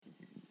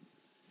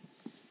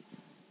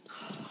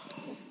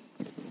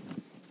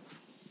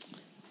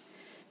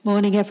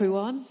Morning,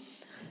 everyone.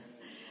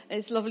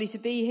 It's lovely to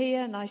be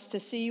here. Nice to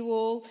see you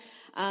all.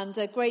 And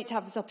great to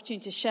have this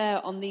opportunity to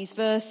share on these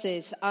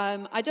verses.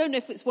 I don't know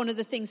if it's one of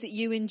the things that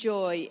you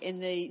enjoy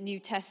in the New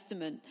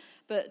Testament,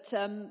 but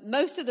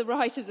most of the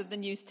writers of the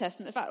New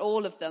Testament, in fact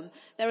all of them,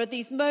 there are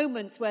these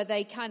moments where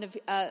they kind of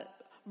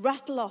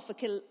rattle off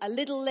a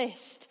little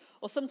list,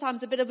 or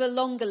sometimes a bit of a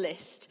longer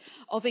list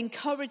of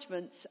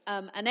encouragements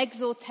and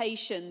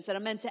exhortations that are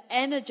meant to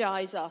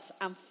energize us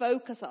and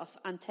focus us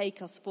and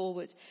take us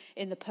forward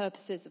in the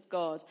purposes of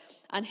God.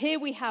 And here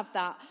we have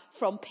that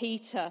from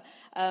Peter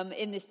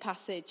in this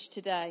passage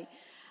today.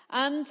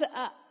 And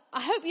I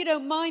hope you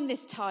don't mind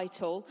this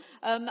title.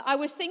 I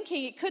was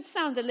thinking it could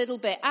sound a little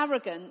bit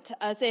arrogant,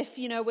 as if,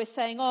 we're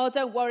saying, oh,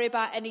 don't worry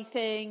about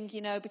anything,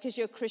 because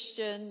you're a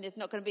Christian, it's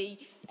not going to be,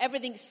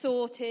 everything's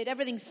sorted,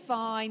 everything's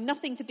fine,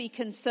 nothing to be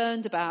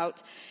concerned about.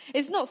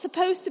 It's not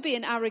supposed to be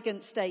an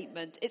arrogant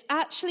statement. It's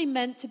actually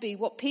meant to be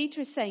what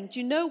Peter is saying.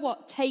 Do you know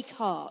what? Take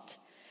heart.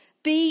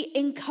 Be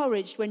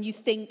encouraged when you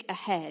think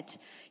ahead.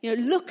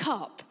 Look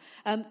up.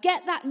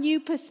 Get that new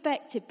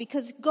perspective,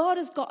 because God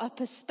has got a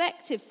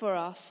perspective for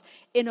us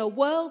in a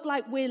world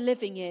like we're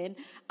living in,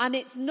 and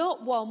it's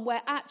not one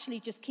where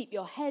actually just keep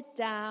your head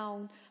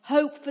down,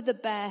 hope for the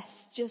best,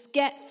 just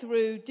get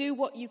through, do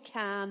what you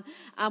can,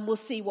 and we'll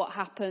see what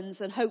happens,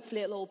 and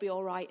hopefully it'll all be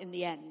all right in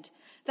the end.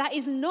 That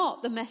is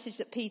not the message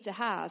that Peter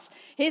has.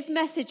 His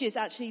message is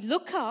actually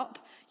look up,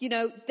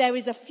 there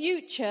is a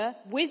future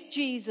with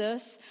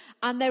Jesus,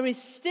 and there is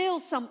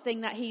still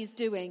something that he's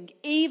doing,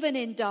 even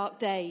in dark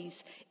days,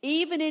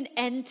 even in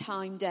end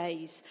time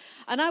days.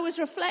 And I was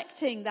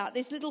reflecting that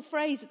this little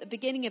phrase at the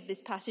beginning of this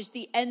passage,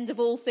 the end of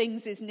all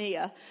things is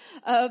near.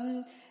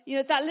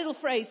 That little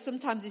phrase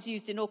sometimes is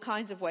used in all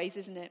kinds of ways,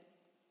 isn't it?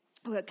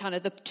 Kind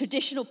of the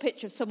traditional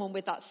picture of someone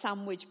with that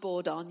sandwich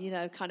board on,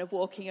 kind of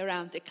walking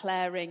around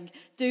declaring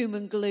doom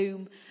and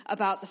gloom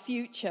about the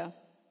future.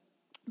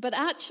 But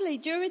actually,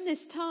 during this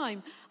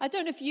time, I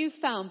don't know if you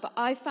found, but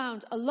I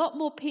found a lot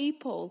more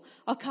people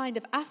are kind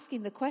of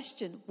asking the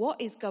question, what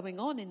is going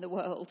on in the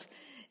world?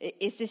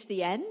 Is this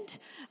the end?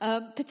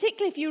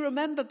 Particularly if you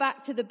remember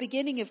back to the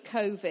beginning of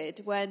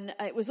COVID, when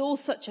it was all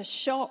such a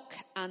shock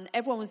and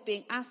everyone was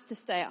being asked to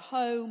stay at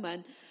home,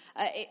 and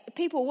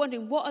people were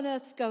wondering what on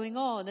earth's going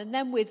on. And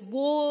then with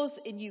wars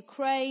in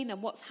Ukraine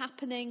and what's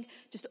happening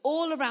just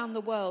all around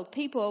the world,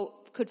 people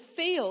could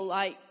feel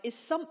like, is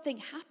something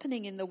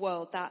happening in the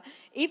world that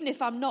even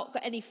if I'm not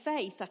got any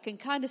faith, I can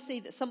kind of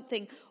see that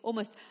something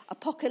almost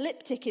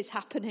apocalyptic is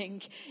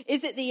happening.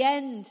 Is it the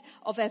end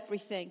of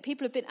everything?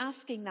 People have been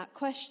asking that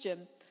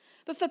question.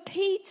 But for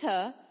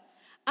Peter,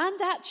 and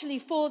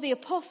actually for the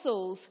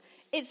apostles,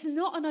 it's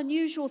not an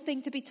unusual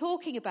thing to be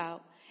talking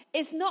about.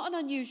 It's not an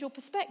unusual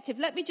perspective.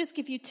 Let me just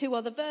give you two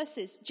other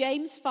verses.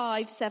 James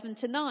 5,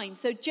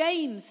 7-9. So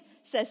James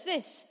says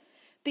this: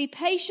 be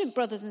patient,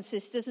 brothers and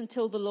sisters,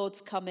 until the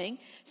Lord's coming.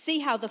 See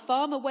how the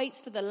farmer waits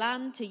for the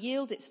land to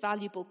yield its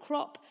valuable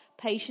crop,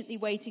 patiently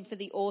waiting for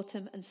the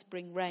autumn and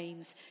spring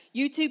rains.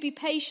 You too be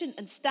patient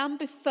and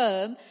stand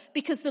firm,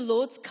 because the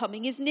Lord's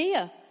coming is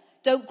near.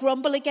 Don't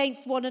grumble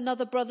against one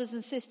another, brothers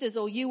and sisters,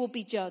 or you will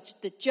be judged.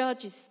 The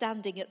judge is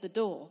standing at the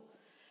door.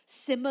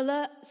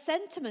 Similar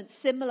sentiments,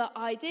 similar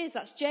ideas.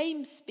 That's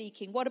James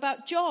speaking. What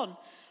about John?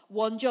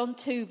 1 John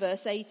 2,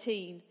 verse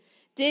 18.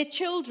 Dear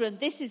children,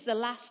 this is the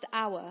last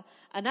hour,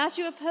 and as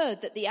you have heard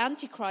that the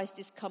Antichrist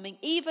is coming,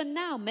 even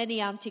now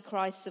many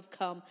Antichrists have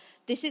come.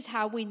 This is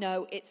how we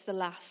know it's the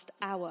last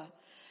hour.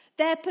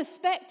 Their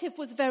perspective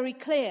was very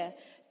clear.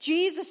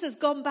 Jesus has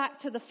gone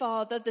back to the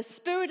Father. The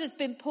Spirit has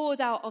been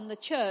poured out on the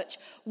church.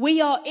 We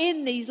are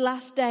in these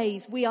last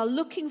days. We are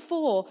looking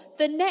for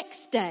the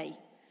next day.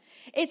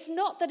 It's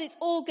not that it's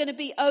all going to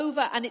be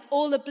over and it's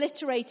all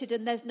obliterated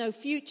and there's no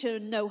future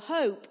and no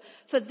hope.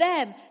 For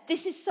them,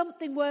 this is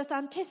something worth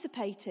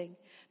anticipating.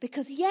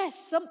 Because yes,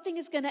 something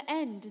is going to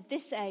end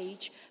this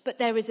age, but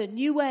there is a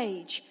new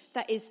age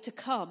that is to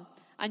come.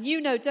 And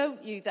you know,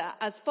 don't you, that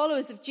as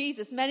followers of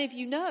Jesus, many of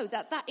you know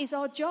that that is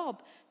our job,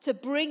 to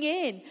bring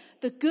in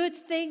the good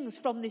things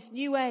from this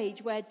new age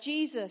where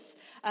Jesus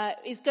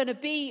is going to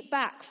be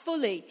back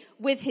fully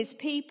with his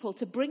people,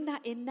 to bring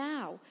that in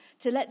now,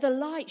 to let the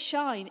light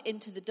shine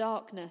into the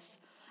darkness.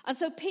 And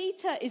so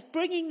Peter is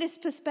bringing this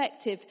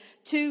perspective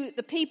to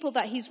the people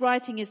that he's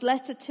writing his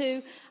letter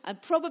to. And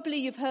probably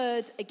you've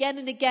heard again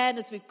and again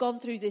as we've gone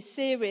through this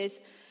series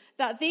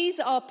that these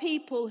are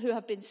people who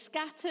have been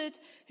scattered,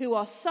 who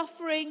are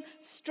suffering,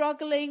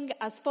 struggling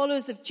as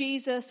followers of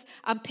Jesus,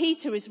 and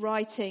Peter is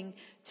writing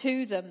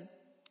to them.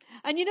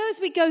 And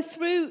as we go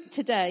through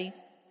today,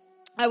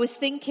 I was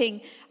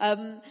thinking,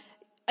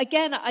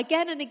 again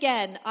and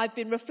again, I've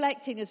been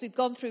reflecting as we've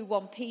gone through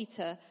 1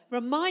 Peter,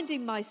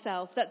 reminding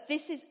myself that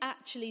this is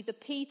actually the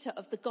Peter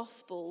of the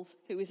Gospels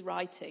who is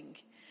writing.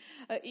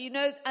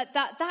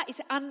 That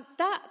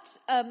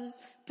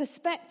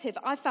perspective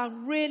I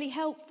found really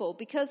helpful,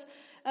 because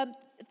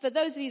for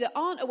those of you that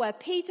aren't aware,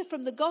 Peter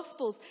from the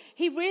Gospels,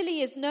 he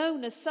really is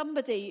known as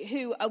somebody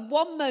who at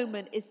one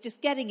moment is just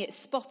getting it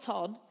spot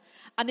on,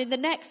 And in the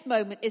next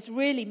moment is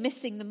really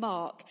missing the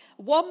mark.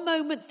 One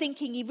moment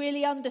thinking he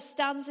really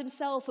understands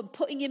himself and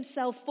putting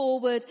himself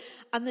forward,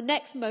 and the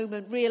next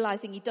moment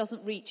realizing he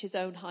doesn't reach his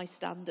own high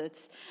standards.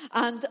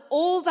 And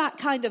all that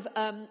kind of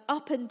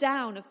up and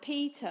down of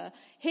Peter,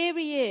 here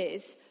he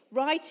is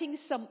writing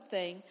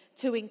something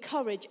to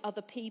encourage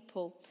other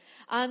people.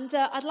 And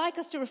I'd like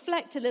us to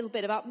reflect a little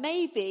bit about,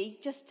 maybe,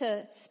 just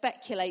to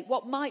speculate,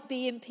 what might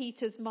be in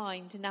Peter's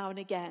mind now and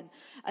again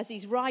as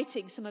he's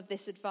writing some of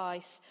this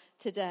advice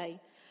today.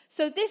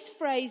 So this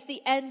phrase,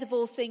 the end of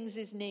all things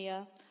is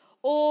near,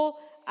 or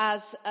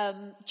as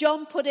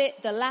John put it,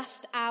 the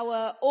last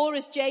hour, or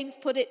as James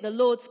put it, the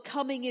Lord's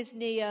coming is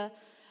near.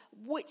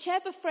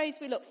 Whichever phrase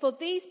we look, for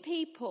these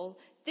people,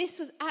 this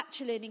was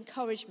actually an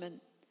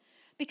encouragement.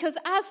 Because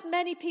as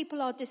many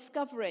people are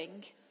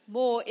discovering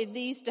more in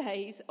these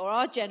days, or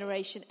our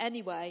generation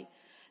anyway,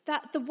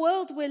 that the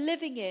world we're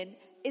living in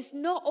is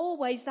not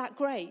always that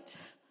great.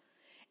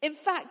 In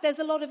fact, there's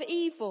a lot of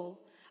evil,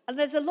 and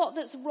there's a lot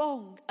that's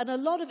wrong, and a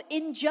lot of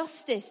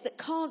injustice that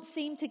can't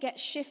seem to get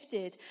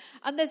shifted,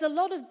 and there's a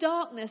lot of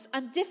darkness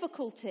and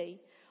difficulty.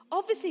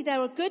 Obviously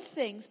there are good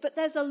things, but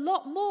there's a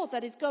lot more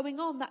that is going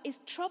on that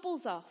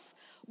troubles us.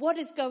 What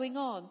is going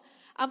on?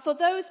 And for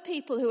those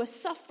people who are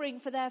suffering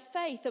for their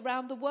faith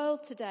around the world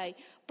today,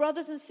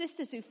 brothers and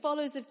sisters who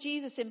followers of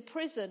Jesus in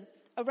prison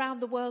around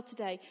the world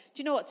today, do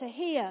you know what? To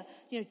hear,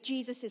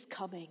 Jesus is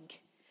coming.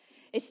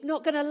 It's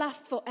not going to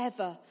last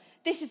forever.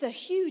 This is a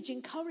huge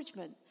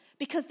encouragement,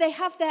 because they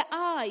have their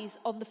eyes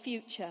on the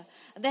future,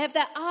 and they have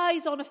their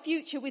eyes on a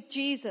future with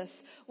Jesus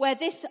where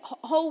this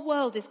whole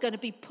world is going to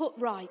be put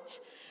right.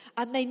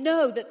 And they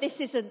know that this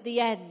isn't the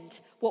end.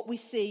 What we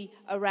see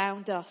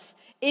around us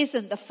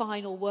isn't the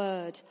final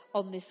word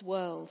on this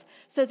world.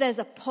 So there's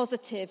a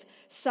positive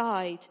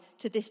side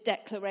to this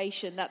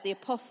declaration that the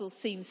apostles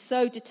seem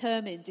so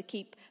determined to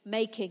keep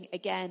making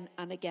again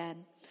and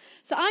again.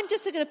 So I'm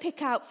just going to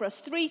pick out for us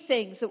 3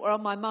 things that were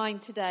on my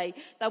mind today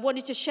that I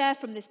wanted to share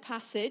from this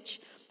passage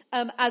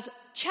as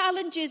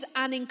challenges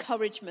and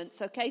encouragements,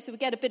 okay? So we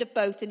get a bit of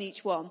both in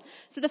each one.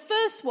 So the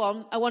first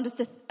one I want us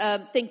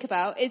to think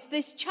about is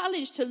this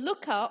challenge to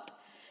look up,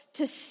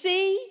 to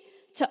see,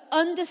 to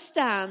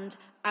understand,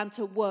 and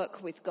to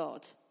work with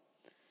God.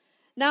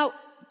 Now,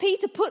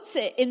 Peter puts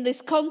it in this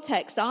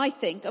context, I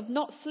think, of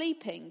not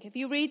sleeping. If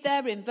you read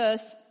there in verse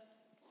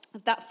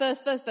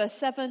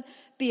 7,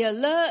 be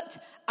alert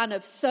and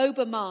of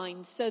sober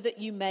mind so that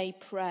you may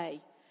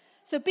pray.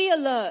 So be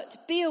alert,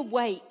 be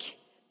awake,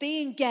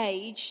 be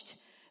engaged,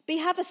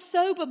 have a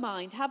sober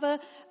mind, have a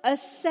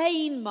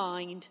sane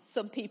mind,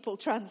 some people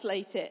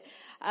translate it.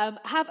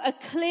 Have a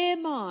clear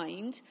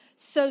mind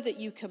so that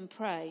you can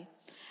pray.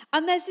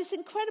 And there's this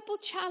incredible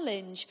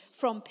challenge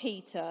from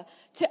Peter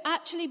to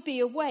actually be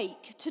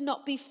awake, to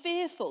not be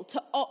fearful,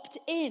 to opt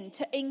in,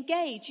 to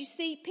engage. You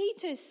see,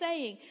 Peter is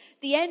saying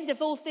the end of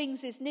all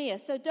things is near.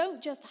 So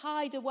don't just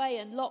hide away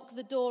and lock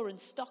the door and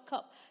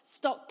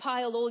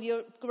stockpile all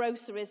your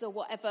groceries or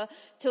whatever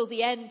till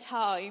the end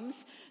times.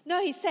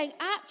 No, he's saying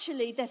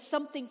actually there's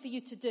something for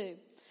you to do.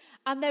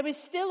 And there is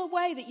still a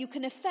way that you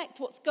can affect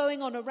what's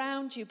going on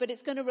around you, but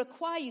it's going to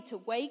require you to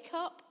wake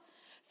up,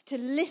 to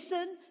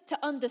listen,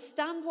 to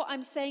understand what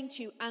I'm saying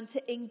to you, and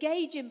to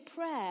engage in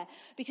prayer,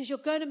 because you're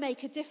going to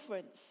make a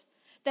difference.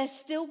 There's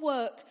still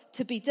work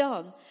to be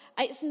done.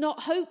 It's not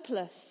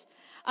hopeless.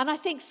 And I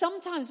think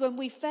sometimes when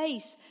we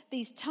face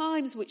these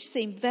times which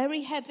seem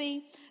very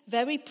heavy,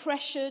 very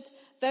pressured,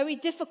 very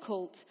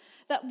difficult,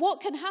 that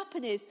what can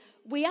happen is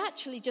we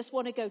actually just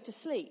want to go to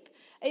sleep.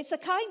 It's a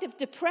kind of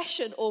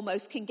depression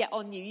almost can get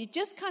on you. You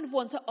just kind of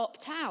want to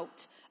opt out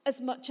as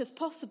much as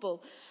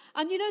possible.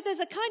 And there's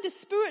a kind of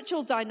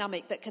spiritual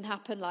dynamic that can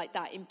happen like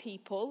that in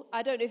people.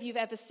 I don't know if you've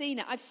ever seen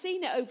it. I've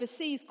seen it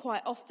overseas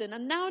quite often,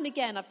 and now and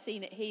again I've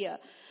seen it here.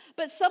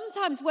 But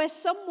sometimes where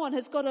someone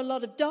has got a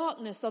lot of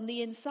darkness on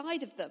the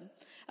inside of them,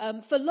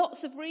 for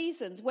lots of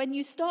reasons, when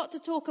you start to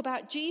talk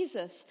about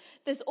Jesus,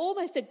 there's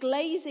almost a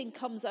glazing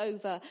comes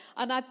over.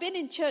 And I've been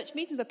in church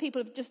meetings where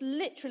people have just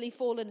literally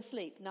fallen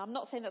asleep. Now, I'm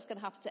not saying that's going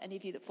to happen to any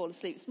of you that fall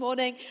asleep this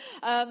morning.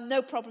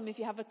 No problem if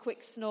you have a quick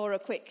snore,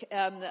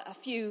 a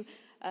few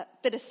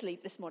bit of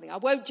sleep this morning. I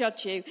won't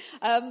judge you.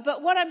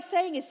 But what I'm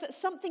saying is that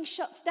something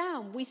shuts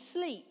down. We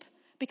sleep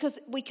because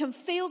we can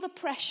feel the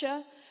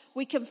pressure.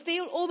 We can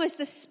feel almost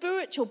the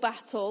spiritual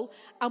battle,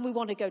 and we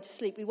want to go to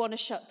sleep. We want to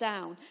shut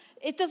down.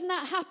 Doesn't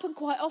that happen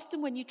quite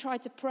often when you try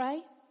to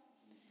pray?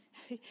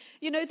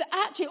 That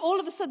actually all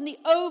of a sudden the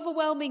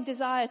overwhelming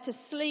desire to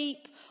sleep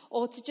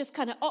or to just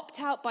kind of opt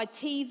out by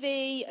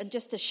TV and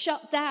just to shut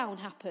down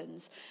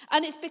happens.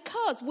 And it's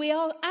because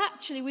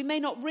we may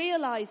not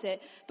realize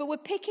it, but we're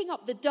picking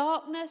up the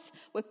darkness,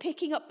 we're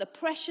picking up the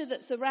pressure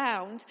that's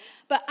around.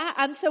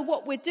 And so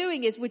what we're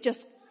doing is we're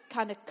just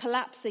kind of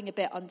collapsing a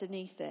bit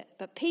underneath it.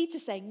 But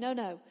Peter's saying,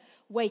 no,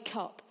 wake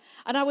up.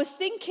 And I was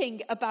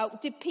thinking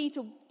about, did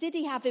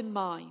he have in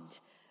mind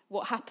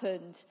what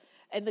happened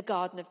in the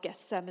Garden of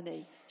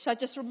Gethsemane? Shall I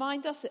just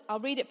remind us? I'll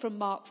read it from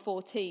Mark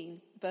 14,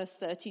 verse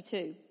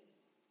 32.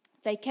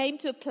 They came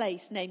to a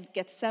place named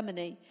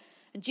Gethsemane,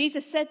 And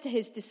Jesus said to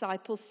his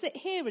disciples, "Sit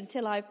here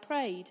until I have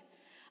prayed."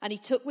 And he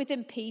took with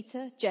him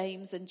Peter,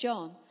 James, and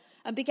John,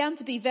 and began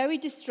to be very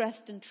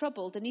distressed and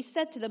troubled. And he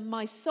said to them,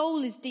 "My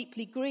soul is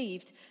deeply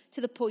grieved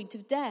to the point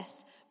of death.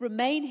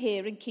 Remain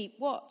here and keep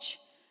watch."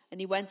 And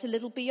he went a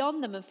little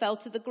beyond them and fell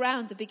to the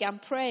ground and began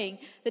praying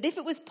that if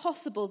it was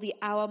possible, the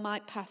hour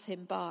might pass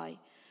him by.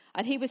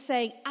 And he was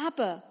saying,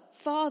 "Abba,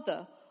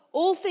 Father,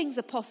 all things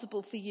are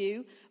possible for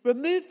you.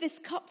 Remove this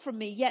cup from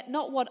me, yet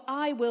not what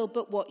I will,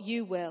 but what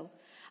you will."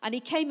 And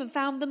he came and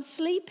found them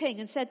sleeping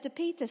and said to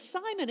Peter,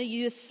 "Simon, are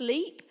you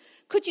asleep?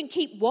 Could you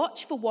keep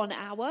watch for 1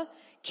 hour?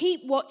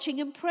 Keep watching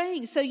and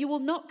praying, so you will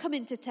not come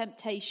into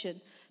temptation.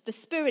 The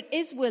spirit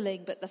is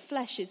willing, but the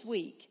flesh is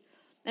weak."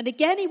 And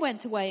again he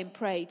went away and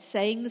prayed,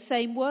 saying the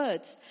same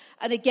words.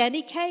 And again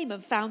he came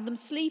and found them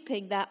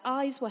sleeping. Their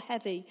eyes were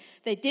heavy.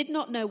 They did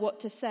not know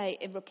what to say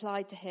in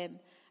reply to him.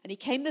 And he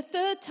came the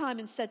third time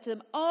and said to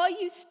them, "Are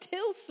you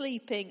still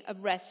sleeping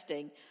and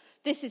resting?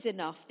 This is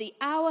enough. The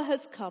hour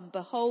has come.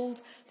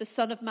 Behold, the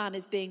Son of Man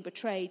is being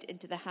betrayed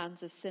into the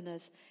hands of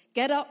sinners.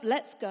 Get up,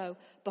 let's go.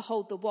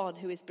 Behold, the one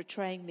who is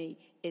betraying me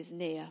is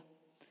near."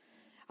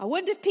 I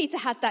wonder if Peter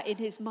had that in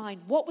his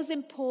mind. What was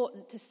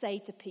important to say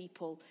to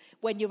people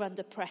when you're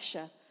under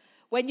pressure?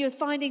 When you're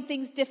finding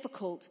things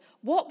difficult?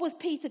 What was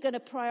Peter going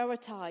to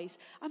prioritize?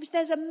 I mean,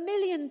 there's a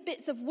million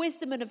bits of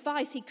wisdom and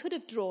advice he could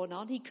have drawn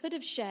on, he could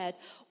have shared.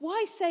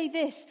 Why say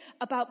this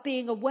about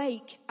being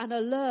awake and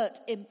alert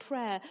in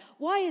prayer?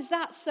 Why is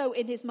that so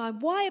in his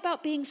mind? Why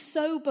about being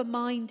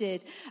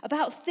sober-minded,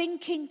 about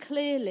thinking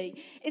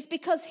clearly? It's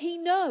because he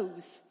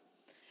knows.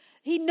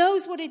 He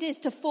knows what it is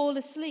to fall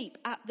asleep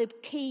at the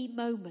key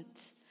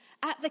moment,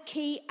 at the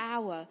key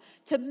hour,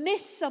 to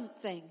miss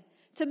something,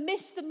 to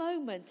miss the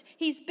moment.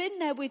 He's been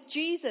there with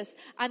Jesus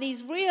and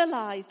he's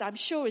realized, I'm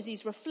sure, as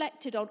he's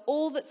reflected on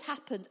all that's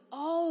happened,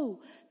 oh,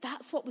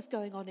 that's what was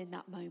going on in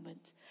that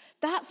moment.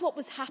 That's what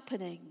was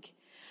happening.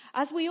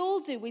 As we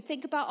all do, we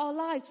think about our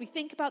lives. We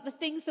think about the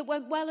things that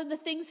went well and the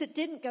things that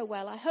didn't go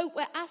well. I hope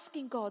we're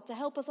asking God to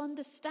help us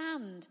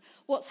understand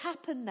what's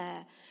happened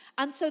there.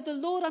 And so the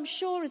Lord, I'm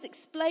sure, has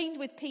explained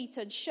with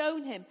Peter and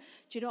shown him,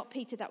 do you know what,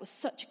 Peter, that was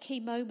such a key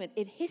moment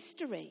in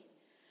history.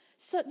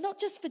 So not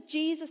just for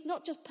Jesus,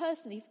 not just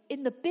personally,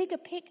 in the bigger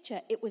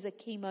picture, it was a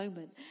key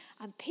moment.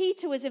 And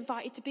Peter was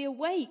invited to be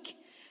awake,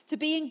 to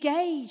be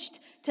engaged,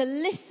 to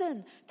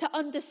listen, to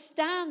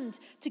understand,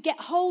 to get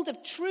hold of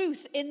truth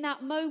in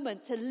that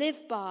moment, to live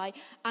by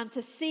and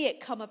to see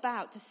it come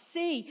about, to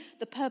see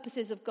the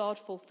purposes of God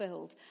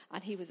fulfilled.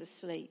 And he was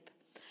asleep.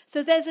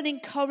 So there's an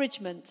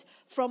encouragement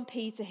from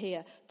Peter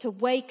here to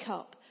wake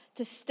up,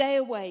 to stay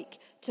awake,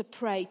 to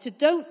pray, to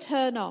don't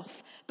turn off,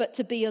 but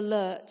to be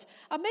alert.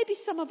 And maybe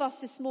some of us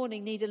this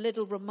morning need a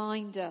little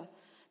reminder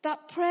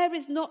that prayer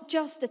is not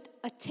just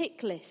a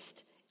tick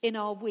list in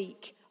our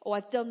week. Oh,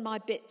 I've done my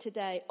bit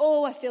today.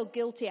 Oh, I feel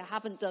guilty, I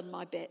haven't done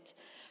my bit.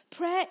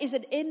 Prayer is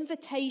an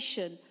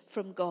invitation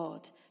from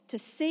God to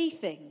see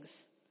things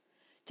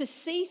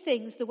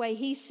the way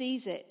he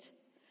sees it,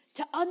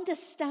 to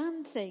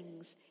understand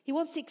things. He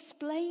wants to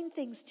explain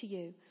things to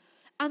you.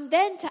 And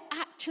then to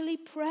actually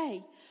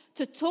pray,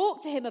 to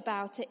talk to him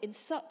about it in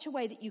such a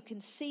way that you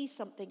can see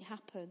something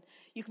happen.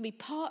 You can be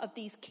part of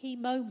these key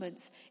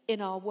moments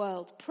in our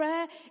world.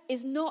 Prayer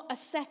is not a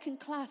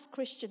second-class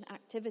Christian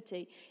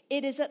activity.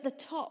 It is at the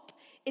top.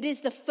 It is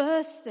the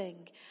first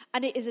thing.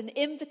 And it is an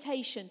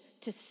invitation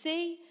to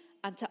see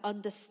and to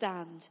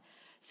understand.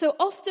 So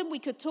often we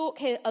could talk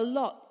here a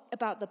lot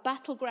about the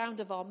battleground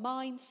of our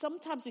mind.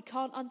 Sometimes we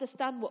can't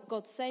understand what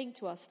God's saying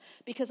to us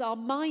because our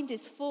mind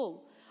is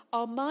full.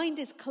 Our mind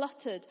is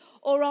cluttered,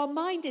 or our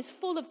mind is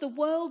full of the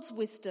world's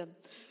wisdom,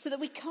 so that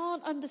we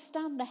can't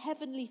understand the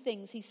heavenly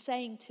things he's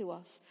saying to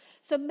us.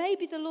 So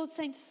maybe the Lord's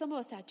saying to some of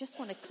us, I just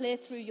want to clear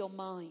through your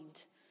mind,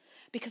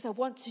 because I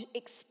want to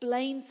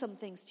explain some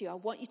things to you. I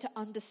want you to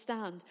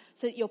understand,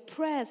 so that your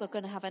prayers are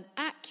going to have an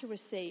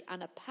accuracy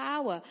and a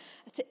power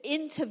to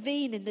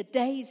intervene in the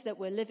days that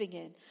we're living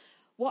in.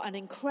 What an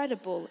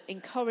incredible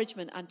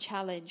encouragement and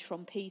challenge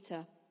from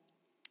Peter.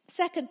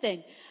 Second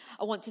thing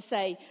I want to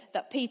say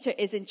that Peter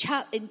is in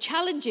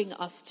challenging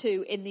us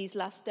to in these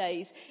last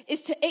days is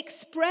to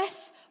express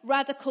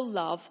radical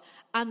love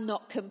and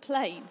not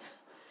complain.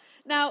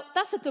 Now,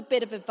 that's a good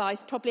bit of advice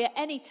probably at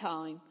any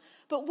time.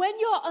 But when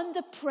you're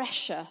under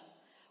pressure,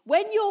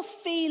 when you're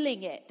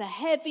feeling it, the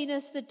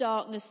heaviness, the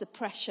darkness, the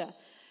pressure,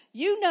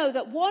 you know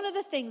that one of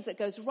the things that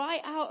goes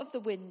right out of the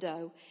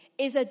window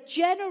is a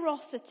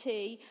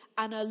generosity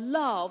and a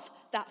love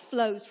that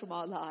flows from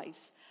our lives.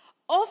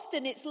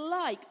 Often it's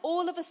like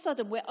all of a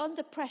sudden we're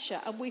under pressure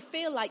and we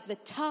feel like the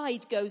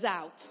tide goes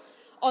out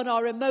on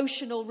our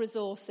emotional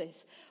resources.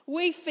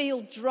 We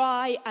feel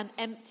dry and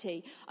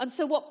empty. And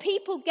so what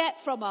people get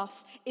from us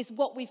is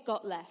what we've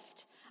got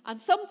left.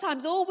 And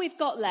sometimes all we've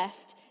got left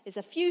is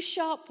a few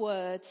sharp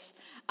words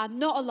and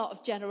not a lot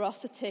of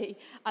generosity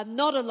and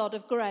not a lot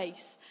of grace.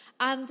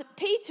 And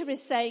Peter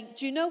is saying,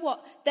 do you know what?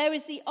 There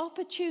is the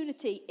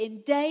opportunity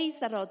in days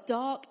that are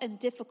dark and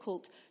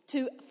difficult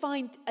to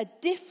find a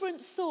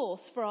different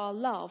source for our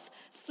love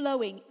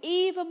flowing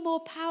even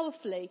more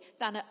powerfully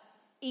than at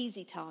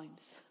easy times.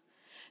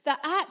 That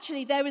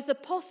actually there is the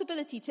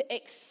possibility to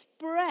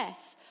express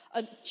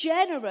a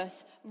generous,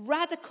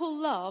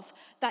 radical love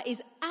that is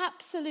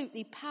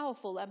absolutely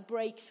powerful and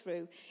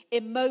breakthrough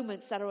in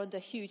moments that are under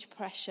huge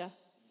pressure.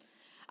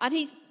 And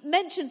he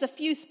mentions a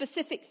few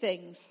specific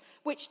things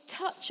which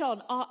touch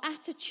on our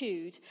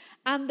attitude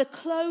and the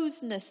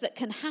closeness that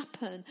can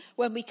happen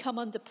when we come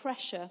under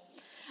pressure.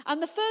 And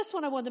the first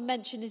one I want to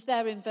mention is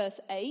there in verse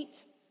 8,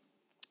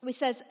 which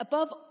says,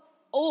 above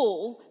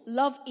all,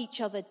 love each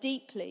other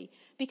deeply,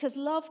 because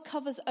love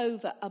covers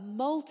over a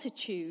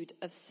multitude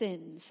of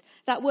sins.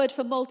 That word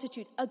for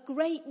multitude, a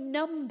great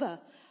number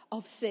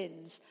of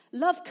sins.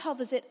 Love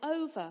covers it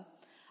over.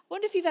 I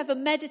wonder if you've ever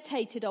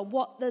meditated on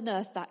what on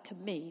earth that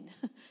can mean.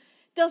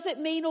 Does it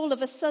mean all of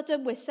a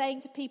sudden we're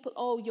saying to people,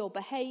 oh, your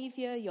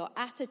behaviour, your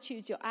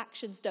attitudes, your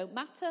actions don't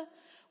matter?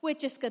 We're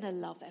just going to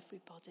love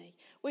everybody.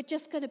 We're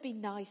just going to be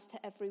nice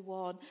to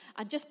everyone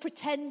and just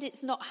pretend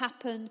it's not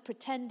happened,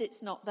 pretend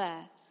it's not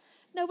there.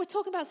 No, we're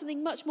talking about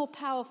something much more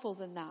powerful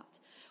than that.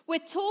 We're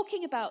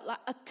talking about like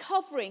a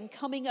covering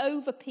coming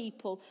over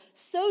people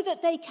so that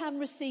they can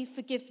receive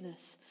forgiveness,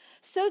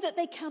 so that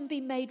they can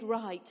be made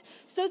right,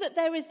 so that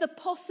there is the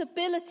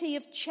possibility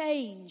of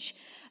change,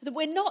 that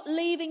we're not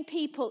leaving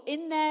people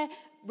in their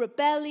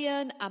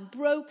rebellion and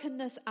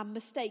brokenness and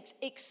mistakes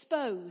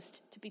exposed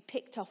to be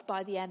picked off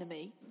by the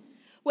enemy.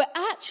 We're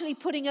actually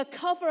putting a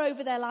cover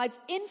over their lives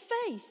in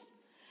faith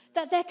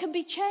that there can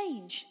be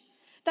change,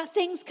 that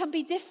things can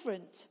be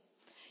different.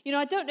 You know,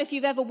 I don't know if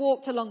you've ever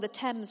walked along the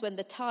Thames when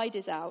the tide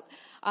is out.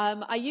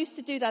 I used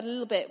to do that a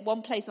little bit,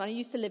 one place when I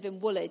used to live in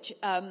Woolwich,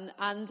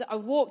 and I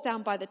walked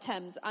down by the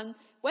Thames. And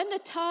when the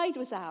tide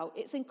was out,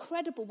 it's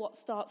incredible what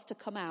starts to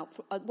come out.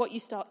 What you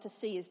start to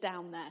see is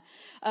down there.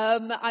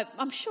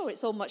 I'm sure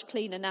it's all much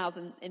cleaner now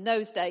than in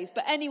those days.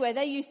 But anyway,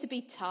 there used to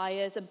be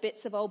tyres and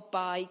bits of old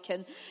bike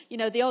and, you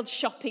know, the odd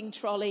shopping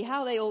trolley.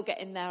 How they all get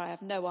in there, I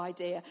have no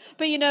idea.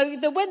 But, you know,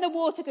 when the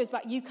water goes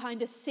back, you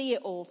kind of see it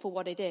all for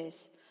what it is.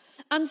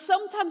 And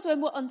sometimes when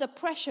we're under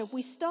pressure,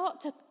 we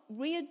start to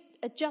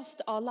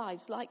readjust our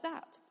lives like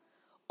that.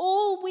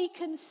 All we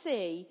can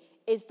see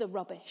is the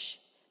rubbish.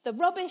 The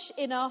rubbish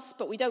in us,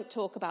 but we don't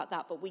talk about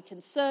that, but we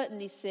can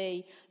certainly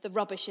see the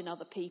rubbish in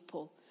other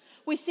people.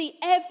 We see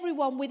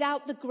everyone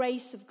without the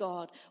grace of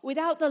God,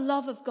 without the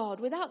love of God,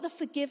 without the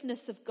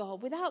forgiveness of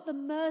God, without the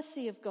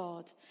mercy of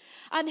God.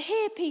 And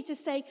here Peter's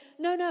saying,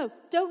 no,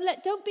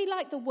 don't be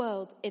like the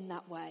world in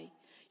that way.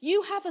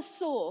 You have a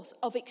source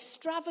of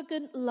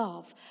extravagant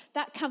love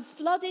that can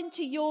flood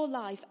into your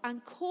life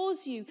and cause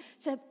you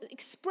to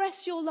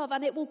express your love,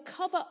 and it will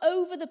cover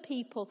over the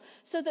people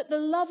so that the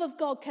love of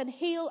God can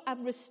heal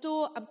and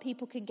restore and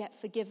people can get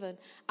forgiven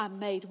and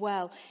made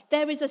well.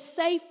 There is a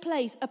safe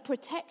place, a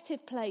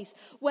protective place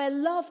where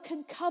love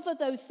can cover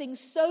those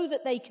things so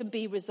that they can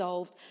be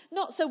resolved.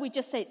 Not so we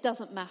just say it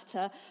doesn't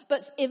matter, but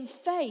in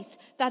faith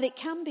that it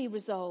can be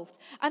resolved.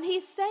 And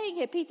he's saying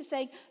here, Peter's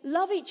saying,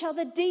 love each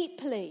other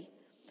deeply.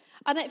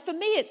 And for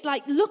me, it's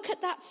like, look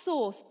at that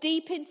source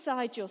deep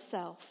inside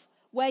yourself,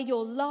 where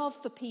your love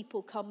for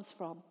people comes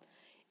from.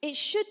 It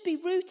should be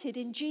rooted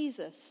in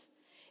Jesus.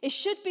 It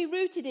should be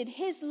rooted in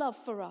his love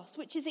for us,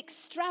 which is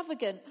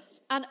extravagant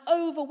and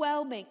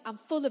overwhelming and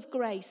full of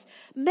grace.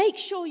 Make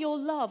sure your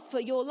love for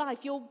your life,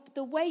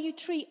 the way you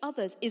treat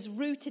others, is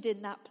rooted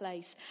in that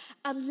place.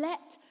 And let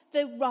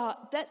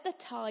the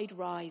tide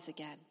rise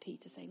again,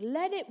 Peter's saying.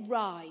 Let it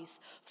rise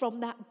from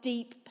that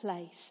deep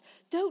place.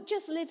 Don't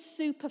just live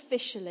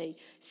superficially,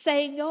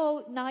 saying,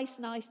 oh, nice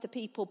to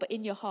people, but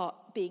in your heart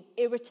being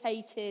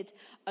irritated,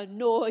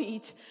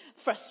 annoyed,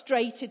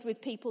 frustrated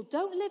with people.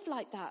 Don't live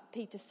like that,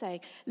 Peter's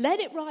saying. Let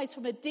it rise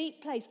from a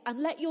deep place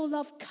and let your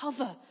love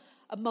cover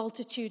a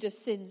multitude of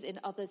sins in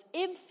others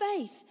in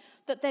faith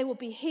that they will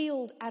be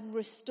healed and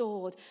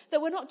restored.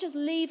 That we're not just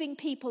leaving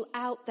people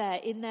out there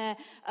in their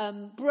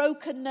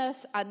brokenness,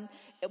 and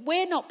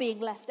we're not being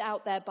left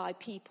out there by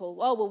people.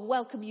 Oh, we'll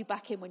welcome you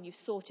back in when you've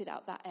sorted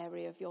out that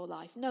area of your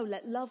life. No,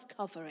 let love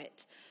cover it.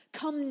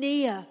 Come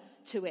near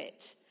to it.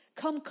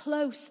 Come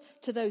close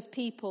to those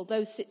people,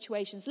 those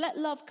situations. Let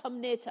love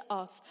come near to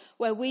us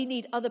where we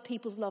need other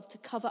people's love to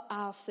cover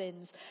our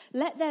sins.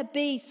 Let there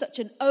be such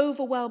an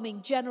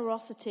overwhelming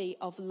generosity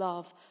of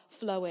love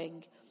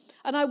flowing.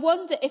 And I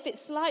wonder if it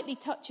slightly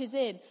touches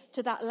in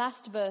to that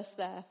last verse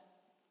there,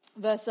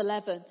 verse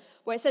 11,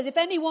 where it says, if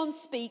anyone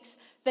speaks,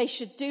 they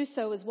should do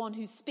so as one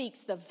who speaks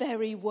the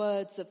very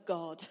words of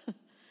God.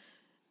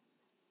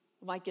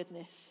 My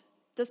goodness.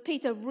 Does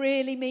Peter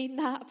really mean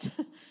that?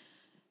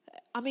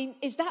 I mean,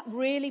 is that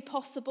really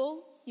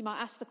possible? You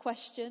might ask the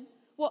question.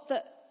 What,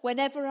 that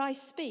whenever I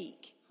speak,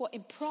 what,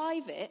 in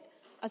private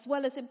as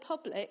well as in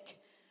public?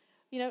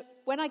 You know,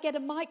 when I get a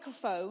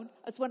microphone,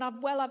 as when I've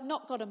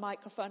not got a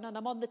microphone and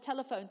I'm on the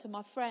telephone to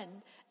my friend,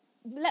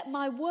 let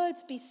my words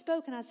be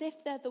spoken as if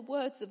they're the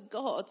words of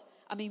God.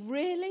 I mean,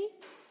 really?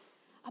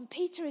 And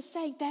Peter is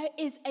saying there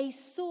is a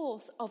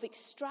source of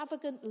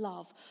extravagant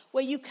love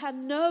where you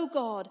can know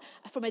God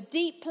from a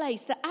deep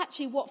place, that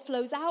actually what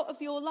flows out of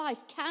your life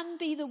can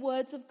be the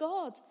words of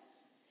God.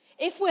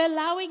 if we're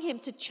allowing him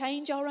to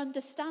change our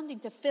understanding,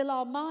 to fill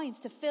our minds,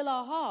 to fill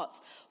our hearts,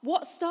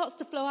 what starts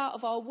to flow out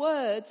of our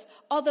words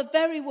are the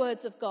very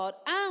words of God.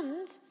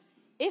 And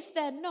if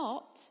they're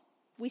not,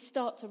 we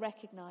start to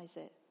recognize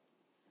it.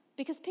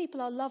 Because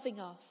people are loving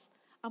us.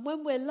 And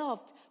when we're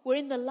loved, we're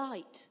in the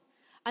light.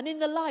 And in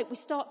the light, we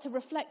start to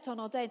reflect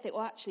on our day and think,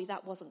 well, actually,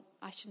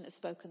 I shouldn't have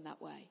spoken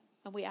that way.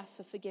 And we ask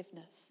for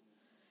forgiveness.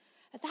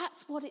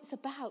 That's what it's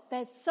about.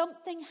 There's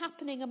something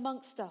happening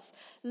amongst us.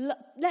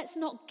 Let's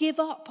not give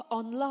up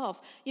on love.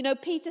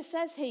 Peter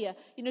says here,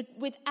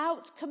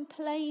 without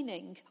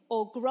complaining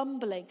or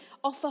grumbling,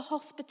 offer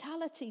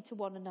hospitality to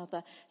one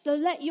another. So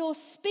let your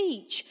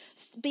speech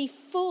be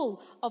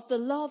full of the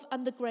love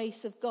and the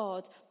grace of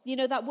God.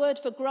 That word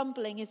for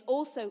grumbling is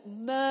also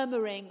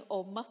murmuring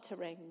or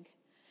muttering.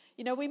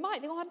 We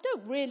might think, I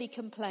don't really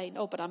complain.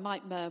 Oh, but I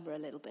might murmur a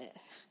little bit.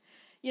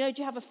 Do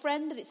you have a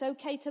friend that it's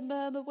okay to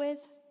murmur with?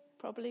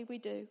 Probably we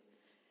do.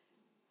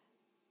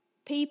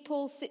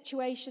 People,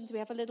 situations, we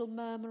have a little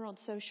murmur on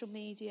social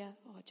media.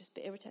 Oh, just a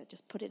bit irritated,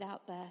 just put it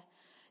out there.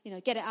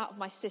 Get it out of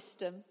my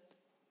system.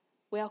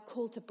 We are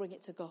called to bring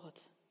it to God.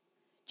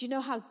 Do you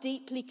know how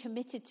deeply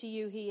committed to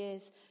you he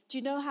is? Do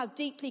you know how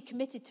deeply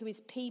committed to his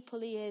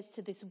people he is,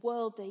 to this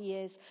world that he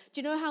is?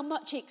 Do you know how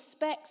much he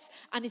expects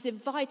and is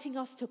inviting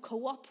us to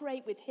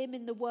cooperate with him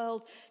in the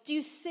world? Do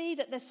you see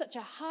that there's such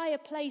a higher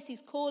place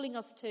he's calling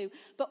us to,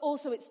 but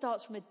also it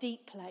starts from a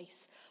deep place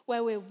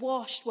where we're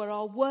washed, where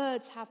our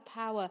words have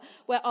power,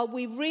 where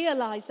we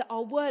realise that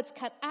our words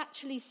can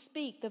actually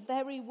speak the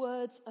very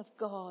words of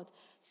God.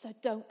 So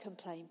don't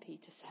complain,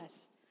 Peter says.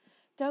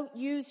 Don't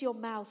use your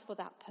mouth for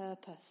that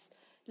purpose.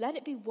 Let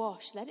it be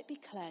washed, let it be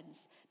cleansed,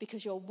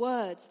 because your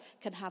words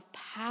can have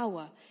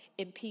power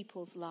in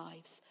people's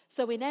lives.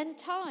 So in end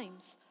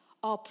times,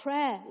 our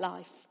prayer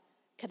life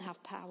can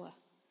have power.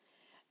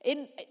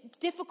 In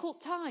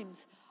difficult times,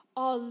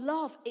 our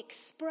love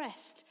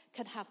expressed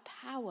can have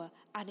power,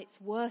 and it's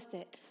worth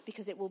it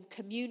because it will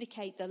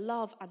communicate the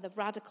love and the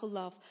radical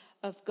love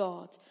of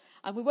God.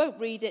 And we won't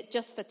read it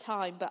just for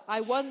time, but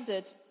I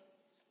wondered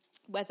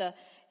whether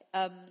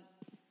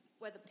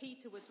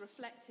Peter was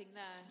reflecting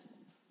there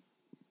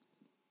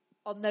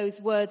on those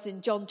words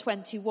in John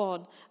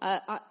 21.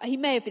 He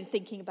may have been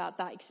thinking about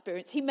that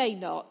experience. He may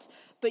not.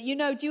 But,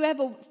 do you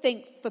ever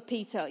think for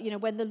Peter,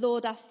 when the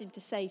Lord asked him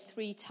to say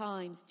 3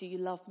 times, do you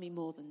love me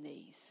more than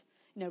these?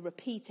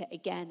 Repeat it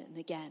again and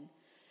again.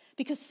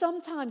 Because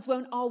sometimes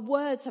when our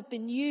words have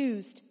been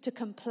used to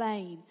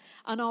complain,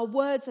 and our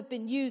words have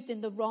been used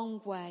in the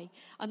wrong way,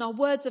 and our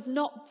words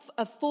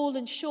have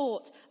fallen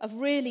short of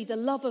really the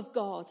love of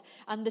God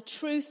and the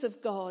truth of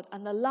God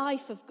and the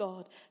life of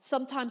God,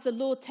 sometimes the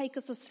Lord takes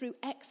us through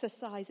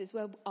exercises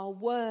where our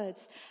words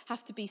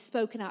have to be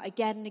spoken out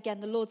again and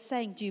again. The Lord's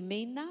saying, do you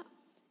mean that?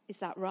 Is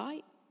that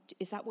right?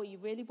 Is that what you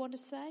really want to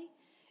say?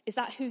 Is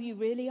that who you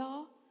really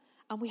are?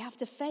 And we have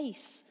to face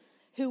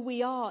who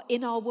we are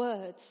in our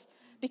words.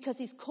 Because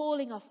he's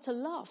calling us to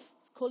love.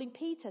 He's calling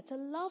Peter to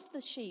love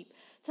the sheep,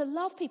 to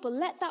love people.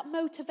 Let that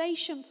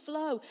motivation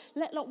flow.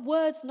 Let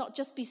words not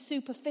just be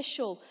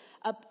superficial,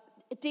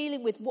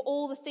 dealing with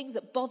all the things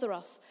that bother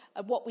us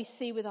and what we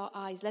see with our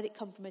eyes. Let it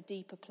come from a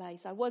deeper place.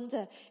 I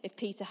wonder if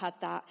Peter had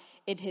that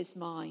in his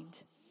mind.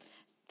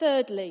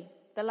 Thirdly,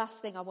 the last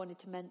thing I wanted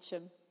to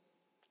mention,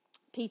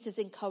 Peter's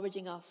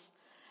encouraging us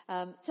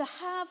to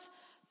have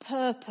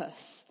purpose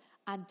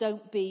and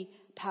don't be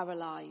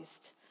paralysed.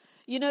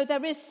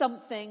 There is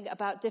something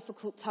about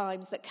difficult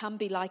times that can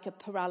be like a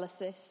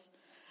paralysis,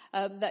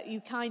 that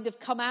you kind of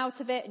come out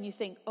of it and you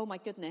think, oh my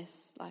goodness,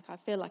 I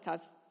feel like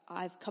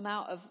I've come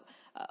out of,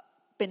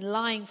 been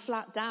lying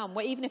flat down.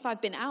 Well, even if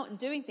I've been out and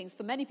doing things,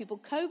 for many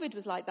people, COVID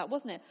was like that,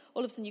 wasn't it?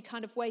 All of a sudden you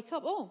kind of wake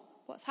up, oh,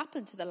 what's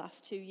happened to the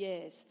last 2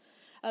 years?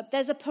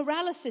 There's a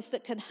paralysis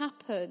that can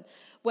happen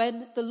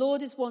when the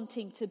Lord is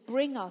wanting to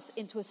bring us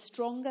into a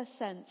stronger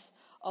sense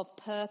of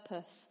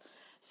purpose.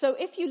 So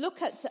if you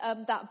look at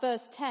that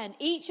verse 10,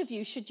 each of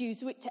you should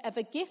use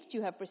whichever gift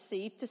you have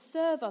received to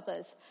serve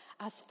others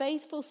as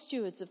faithful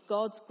stewards of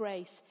God's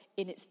grace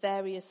in its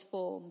various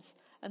forms.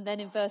 And then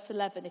in verse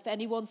 11, if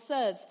anyone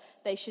serves,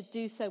 they should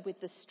do so with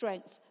the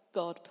strength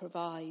God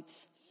provides.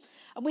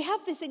 And we have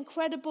this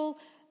incredible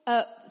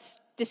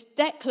this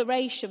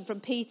declaration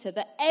from Peter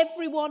that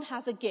everyone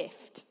has a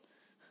gift.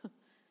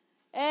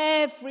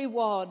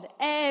 Everyone,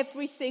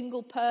 every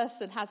single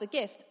person has a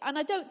gift. And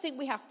I don't think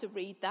we have to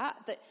read that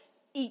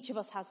each of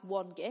us has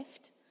one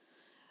gift.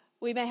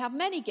 We may have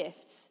many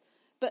gifts,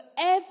 but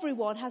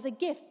everyone has a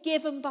gift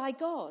given by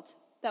God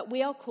that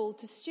we are called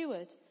to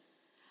steward.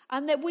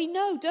 And that we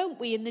know, don't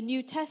we, in the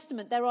New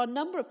Testament, there are a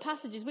number of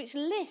passages which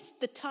list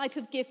the type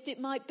of gift it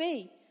might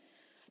be.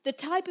 The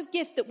type of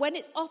gift that when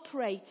it's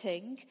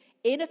operating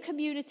in a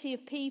community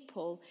of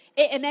people,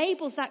 it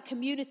enables that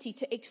community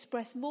to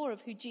express more of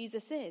who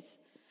Jesus is.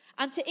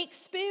 And to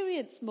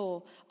experience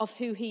more of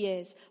who he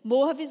is,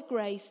 more of his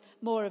grace,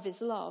 more of his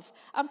love.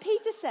 And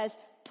Peter says,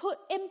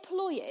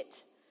 employ it.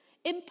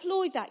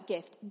 Employ that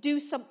gift. Do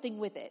something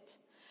with it.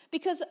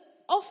 Because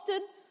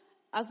often,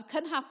 as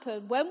can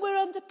happen, when we're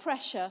under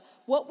pressure,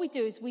 what we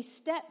do is we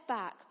step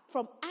back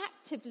from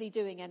actively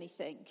doing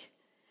anything.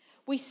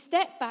 We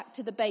step back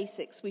to the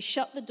basics. We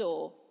shut the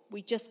door.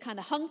 We just kind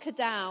of hunker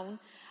down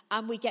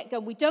and we get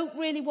going. We don't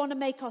really want to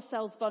make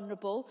ourselves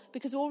vulnerable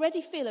because we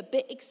already feel a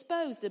bit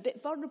exposed, a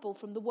bit vulnerable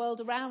from the world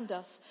around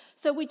us.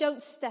 So we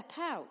don't step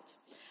out.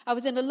 I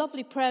was in a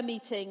lovely prayer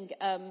meeting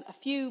a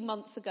few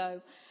months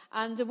ago,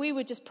 and we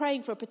were just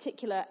praying for a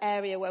particular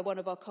area where one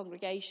of our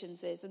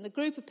congregations is. And the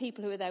group of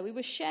people who were there, we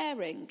were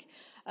sharing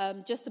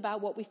just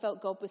about what we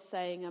felt God was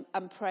saying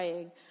and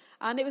praying.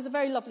 And it was a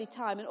very lovely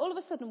time. And all of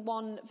a sudden,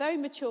 one very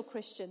mature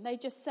Christian, they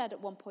just said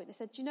at one point, they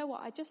said, do you know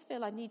what, I just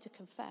feel I need to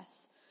confess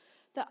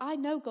that I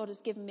know God has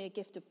given me a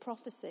gift of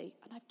prophecy,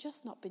 and I've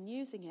just not been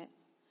using it.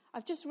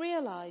 I've just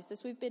realised,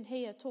 as we've been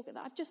here talking,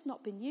 that I've just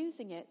not been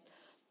using it.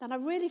 And I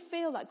really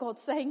feel that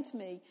God's saying to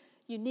me,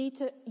 you need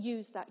to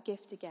use that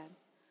gift again.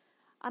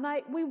 And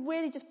we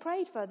really just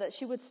prayed for her that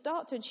she would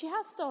start to, and she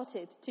has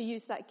started to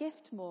use that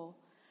gift more.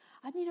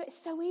 And,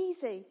 it's so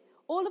easy.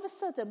 All of a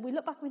sudden, we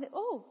look back and we think,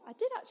 oh, I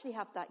did actually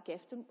have that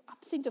gift, and I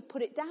seem to have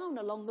put it down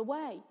along the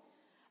way.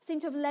 I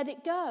seem to have let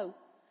it go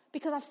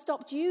because I've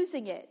stopped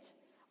using it.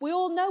 We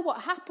all know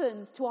what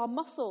happens to our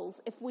muscles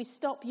if we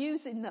stop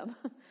using them.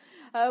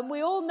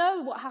 We all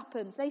know what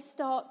happens. They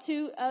start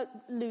to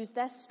lose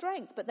their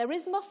strength. But there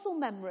is muscle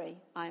memory,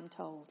 I am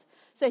told.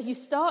 So if you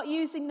start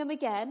using them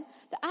again,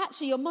 that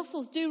actually your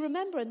muscles do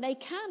remember, and they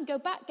can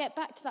get back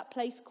to that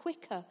place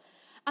quicker.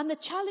 And the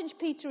challenge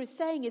Peter is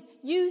saying is,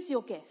 use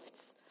your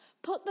gifts.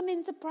 Put them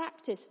into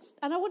practice.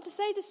 And I want to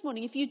say this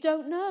morning, if you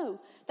don't know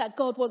that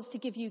God wants to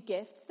give you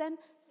gifts, then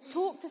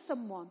talk to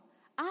someone.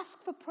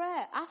 Ask for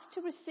prayer. Ask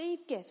to receive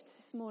gifts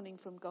this morning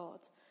from God.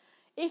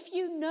 If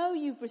you know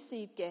you've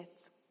received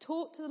gifts,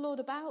 talk to the Lord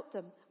about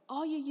them.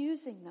 Are you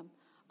using them?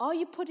 Are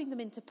you putting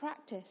them into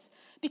practice?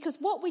 Because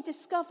what we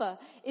discover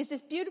is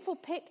this beautiful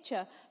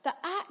picture that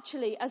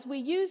actually, as we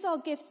use our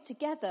gifts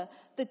together,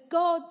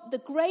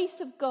 the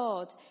grace of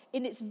God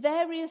in its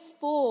various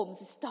forms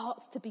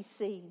starts to be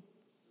seen.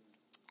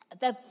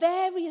 The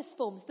various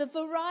forms, the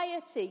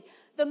variety,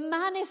 the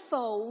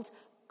manifold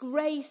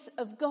grace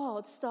of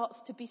God starts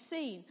to be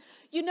seen.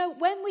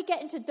 When we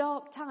get into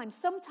dark times,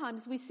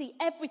 sometimes we see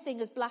everything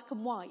as black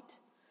and white.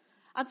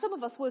 And some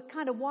of us were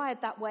kind of wired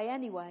that way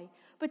anyway.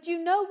 But you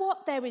know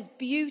what? There is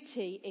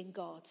beauty in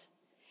God.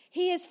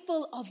 He is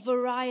full of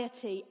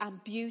variety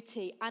and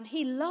beauty, and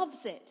he loves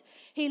it.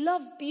 He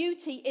loves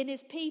beauty in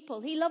his people.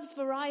 He loves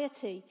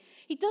variety.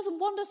 He doesn't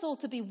want us all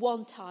to be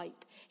one type.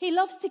 He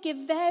loves to give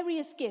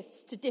various gifts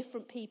to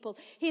different people.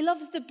 He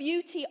loves the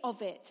beauty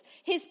of it.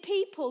 His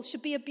people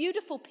should be a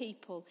beautiful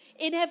people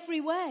in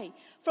every way,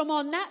 from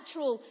our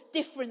natural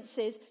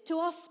differences to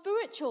our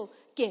spiritual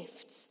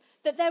gifts.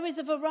 That there is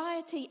a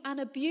variety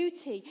and a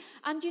beauty.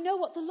 And you know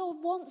what? The Lord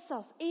wants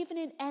us, even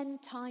in end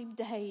time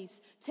days,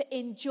 to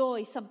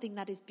enjoy something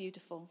that is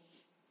beautiful.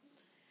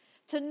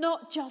 To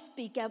not just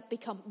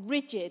become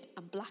rigid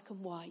and black and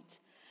white,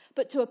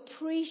 but to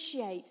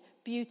appreciate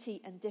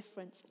beauty and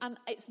difference. And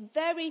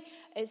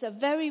it's a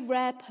very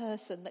rare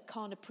person that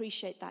can't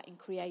appreciate that in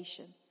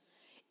creation.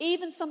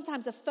 Even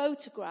sometimes a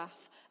photograph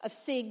of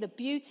seeing the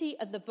beauty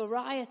and the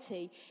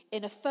variety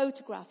in a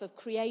photograph of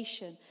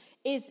creation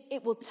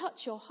it will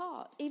touch your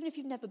heart, even if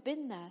you've never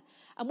been there.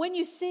 And when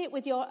you see it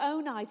with your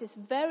own eyes, it's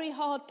a very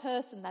hard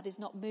person that is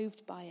not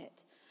moved by it.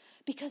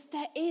 Because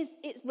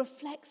it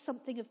reflects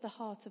something of the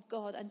heart of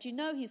God. And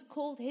he's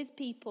called his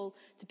people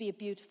to be a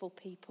beautiful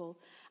people.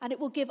 And it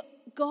will give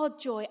God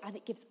joy, and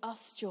it gives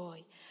us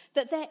joy.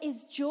 That there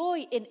is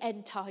joy in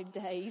end time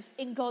days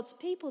in God's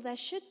people. There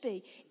should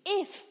be.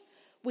 If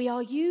we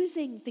are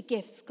using the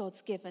gifts God's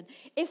given,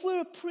 if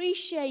we're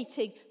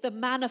appreciating the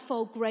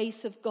manifold grace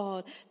of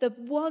God, the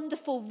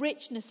wonderful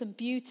richness and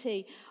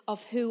beauty of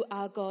who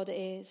our God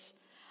is.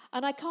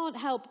 And I can't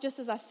help, just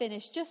as I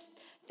finish, just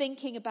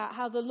thinking about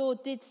how the Lord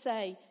did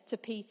say to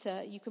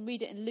Peter, you can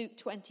read it in Luke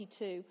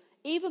 22,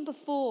 even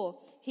before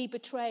he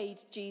betrayed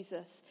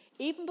Jesus,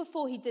 even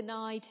before he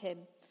denied him,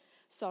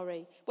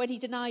 when he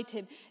denied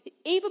him,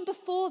 even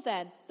before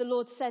then, the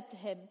Lord said to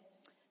him,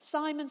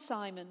 Simon,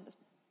 Simon,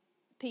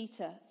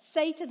 Peter,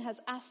 Satan has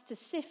asked to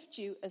sift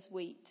you as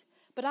wheat,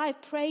 but I have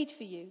prayed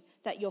for you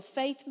that your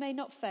faith may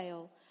not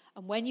fail,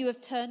 and when you have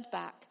turned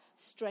back,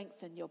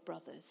 strengthen your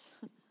brothers.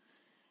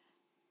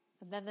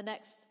 And then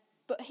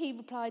but he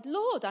replied,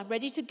 Lord, I'm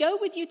ready to go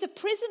with you to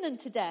prison and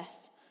to death.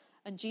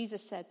 And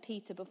Jesus said,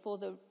 Peter, before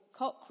the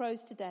cock crows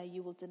today,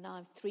 you will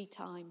deny 3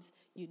 times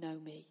you know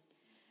me.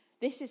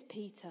 This is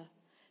Peter.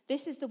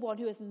 This is the one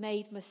who has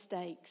made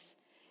mistakes,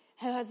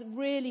 who has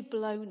really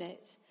blown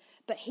it.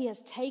 But he has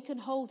taken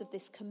hold of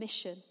this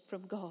commission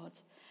from God.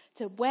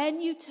 So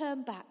when you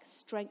turn back,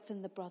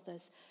 strengthen the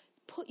brothers.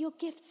 Put your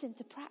gifts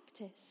into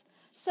practice.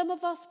 Some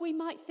of us, we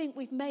might think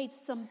we've made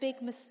some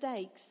big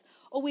mistakes,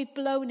 or we've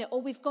blown it,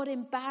 or we've got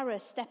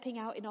embarrassed stepping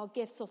out in our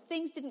gifts, or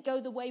things didn't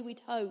go the way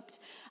we'd hoped.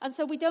 And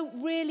so we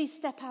don't really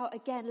step out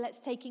again. Let's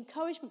take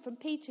encouragement from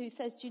Peter, who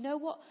says, do you know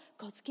what?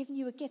 God's given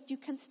you a gift. You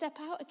can step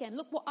out again.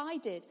 Look what I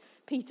did,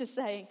 Peter's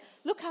saying.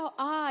 Look how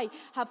I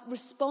have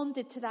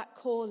responded to that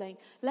calling.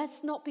 Let's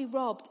not be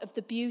robbed of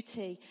the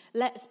beauty.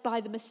 Let's,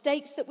 by the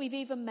mistakes that we've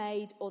even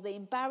made, or the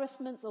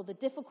embarrassments, or the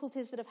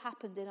difficulties that have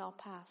happened in our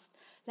past,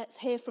 let's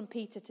hear from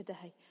Peter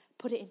today.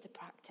 Put it into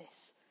practice.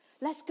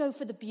 Let's go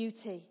for the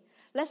beauty.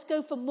 Let's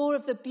go for more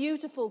of the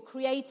beautiful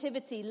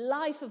creativity,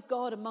 life of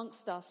God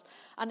amongst us.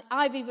 And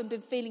I've even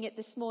been feeling it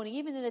this morning,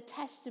 even in the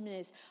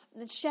testimonies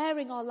and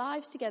sharing our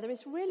lives together.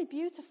 It's really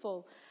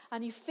beautiful.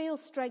 And you feel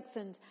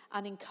strengthened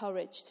and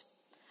encouraged.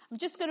 I'm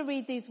just going to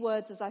read these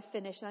words as I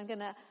finish, and I'm going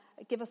to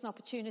give us an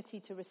opportunity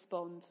to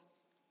respond.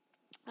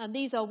 And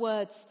these are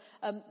words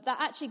that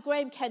actually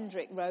Graham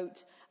Kendrick wrote.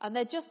 And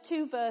they're just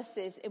 2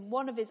 verses in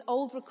one of his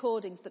old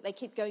recordings, but they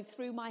keep going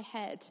through my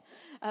head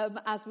as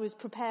I was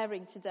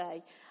preparing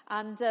today.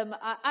 And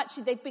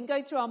actually they've been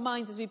going through our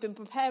minds as we've been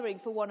preparing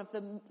for one of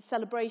the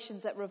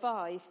celebrations at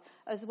Revive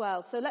as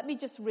well. So let me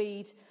just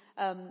read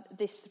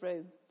this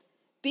through.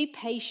 Be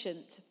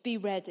patient, be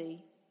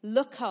ready.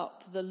 Look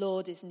up, the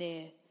Lord is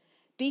near.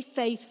 Be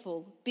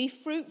faithful, be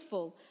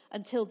fruitful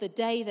until the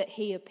day that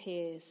he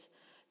appears.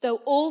 Though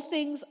all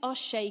things are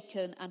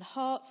shaken and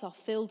hearts are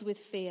filled with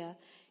fear,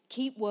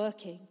 keep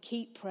working,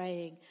 keep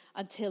praying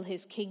until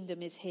his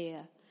kingdom is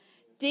here.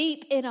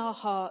 Deep in our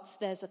hearts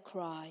there's a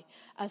cry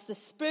as the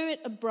Spirit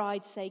and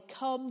bride say,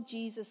 come,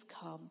 Jesus,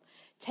 come.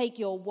 Take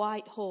your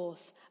white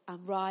horse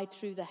and ride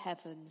through the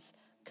heavens.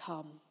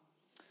 Come.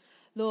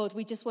 Lord,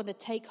 we just want to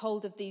take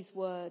hold of these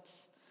words.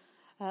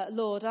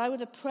 Lord, I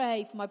want to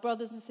pray for my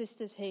brothers and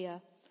sisters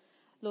here,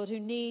 Lord,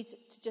 who need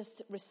to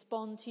just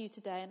respond to you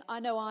today. And I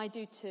know I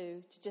do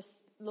too. To just,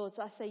 Lord,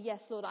 I say, yes,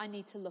 Lord, I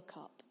need to look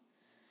up.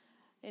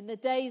 In the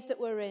days that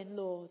we're in,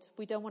 Lord,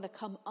 we don't want to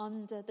come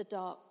under the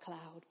dark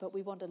cloud, but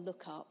we want to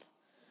look up.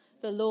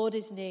 The Lord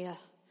is near.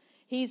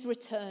 He's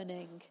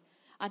returning.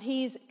 And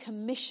he's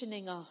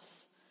commissioning us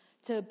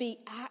to be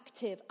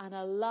active and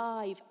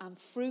alive and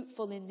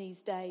fruitful in these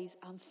days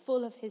and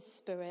full of his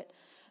Spirit,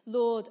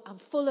 Lord, and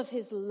full of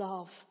his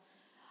love.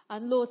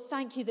 And Lord,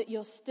 thank you that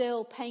you're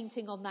still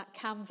painting on that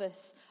canvas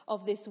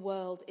of this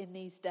world in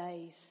these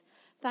days.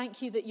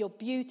 Thank you that your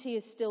beauty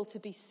is still to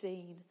be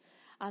seen.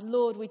 And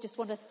Lord, we just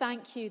want to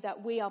thank you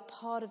that we are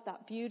part of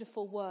that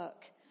beautiful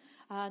work.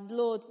 And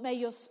Lord, may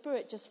your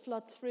Spirit just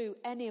flood through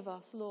any of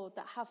us, Lord,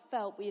 that have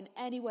felt we in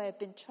any way have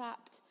been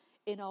trapped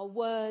in our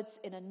words,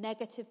 in a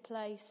negative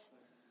place.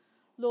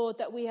 Lord,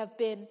 that we have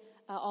been,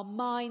 our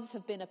minds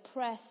have been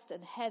oppressed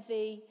and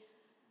heavy.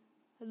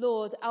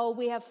 Lord, or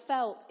we have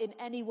felt in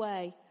any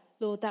way,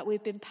 Lord, that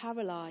we've been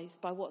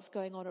paralyzed by what's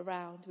going on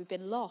around. We've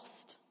been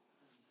lost.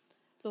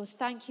 Lord,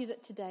 thank you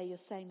that today you're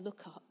saying, look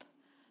up.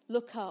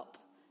 Look up.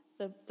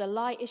 The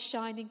light is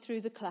shining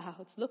through the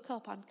clouds. Look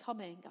up, I'm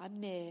coming.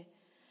 I'm near.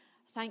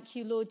 Thank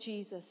you, Lord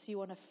Jesus. You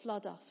want to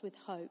flood us with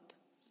hope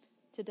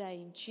today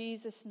in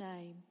Jesus'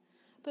 name.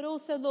 But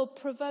also, Lord,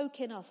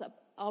 provoke in us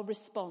our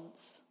response.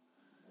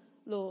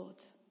 Lord,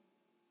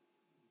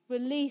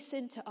 release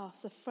into us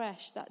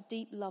afresh that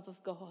deep love of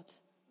God,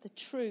 the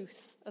truth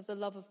of the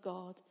love of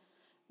God.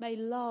 May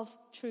love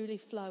truly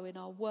flow in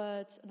our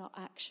words and our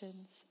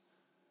actions.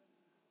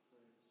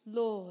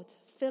 Lord,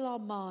 fill our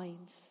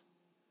minds.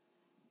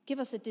 Give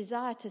us a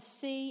desire to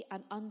see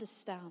and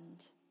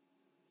understand,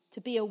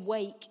 to be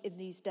awake in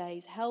these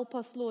days. Help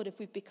us, Lord, if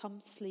we've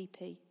become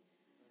sleepy.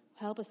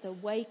 Help us to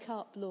wake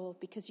up, Lord,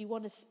 because you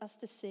want us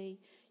to see,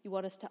 you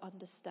want us to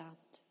understand.